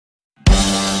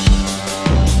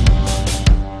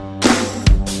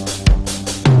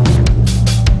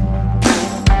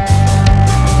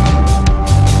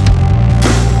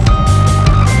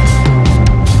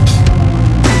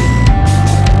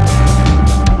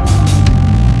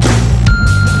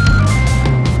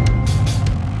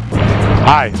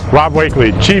Hi, Rob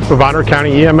Wakeley, Chief of Bonner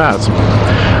County EMS.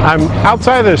 I'm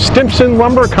outside the Stimson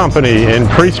Lumber Company in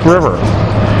Priest River.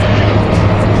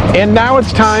 And now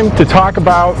it's time to talk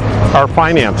about our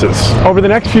finances. Over the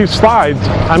next few slides,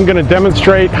 I'm going to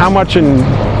demonstrate how much in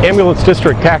ambulance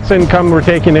district tax income we're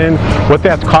taking in, what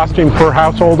that's costing per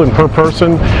household and per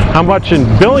person, how much in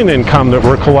billing income that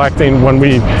we're collecting when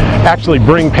we actually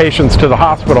bring patients to the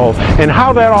hospital, and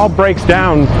how that all breaks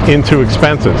down into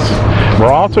expenses.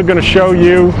 We're also going to show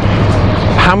you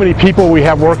how many people we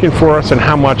have working for us and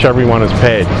how much everyone is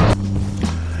paid.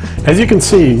 As you can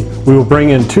see, we will bring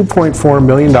in $2.4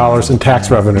 million in tax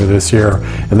revenue this year,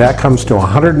 and that comes to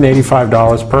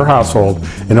 $185 per household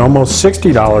and almost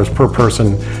 $60 per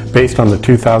person based on the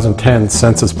 2010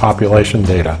 census population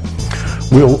data.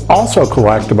 We'll also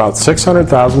collect about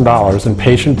 $600,000 in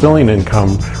patient billing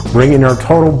income, bringing our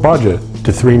total budget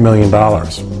to $3 million.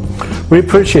 We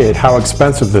appreciate how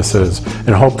expensive this is and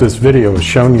hope this video has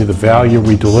shown you the value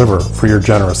we deliver for your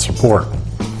generous support.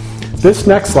 This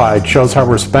next slide shows how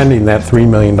we're spending that $3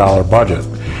 million budget.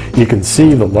 You can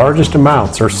see the largest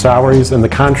amounts are salaries and the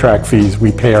contract fees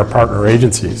we pay our partner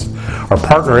agencies. Our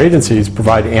partner agencies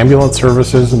provide ambulance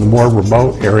services in the more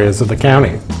remote areas of the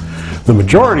county. The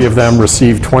majority of them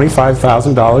receive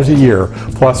 $25,000 a year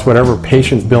plus whatever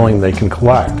patient billing they can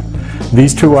collect.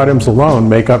 These two items alone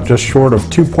make up just short of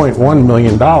 $2.1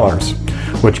 million,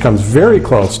 which comes very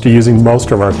close to using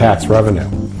most of our tax revenue.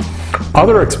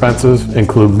 Other expenses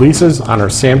include leases on our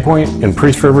Sandpoint and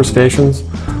Priest River stations,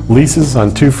 leases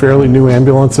on 2 fairly new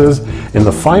ambulances, and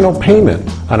the final payment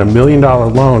on a $1 million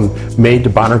loan made to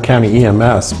Bonner County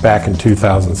EMS back in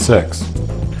 2006.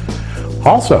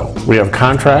 Also, we have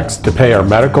contracts to pay our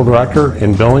medical director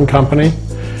and billing company,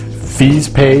 fees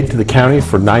paid to the county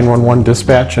for 911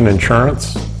 dispatch and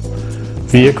insurance,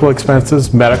 vehicle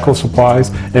expenses, medical supplies,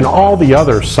 and all the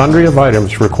other sundry of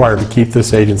items required to keep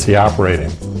this agency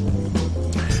operating.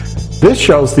 This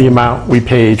shows the amount we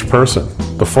pay each person.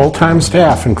 The full-time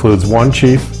staff includes 1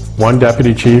 chief, 1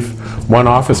 deputy chief, 1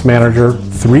 office manager,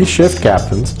 3 shift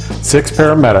captains, 6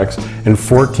 paramedics, and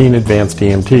 14 advanced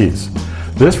EMTs.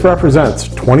 This represents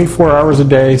 24 hours a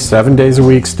day, 7 days a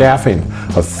week staffing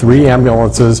of 3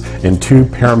 ambulances and 2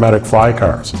 paramedic fly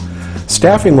cars.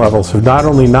 Staffing levels have not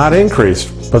only not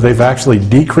increased, but they've actually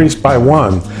decreased by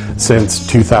 1 since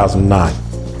 2009.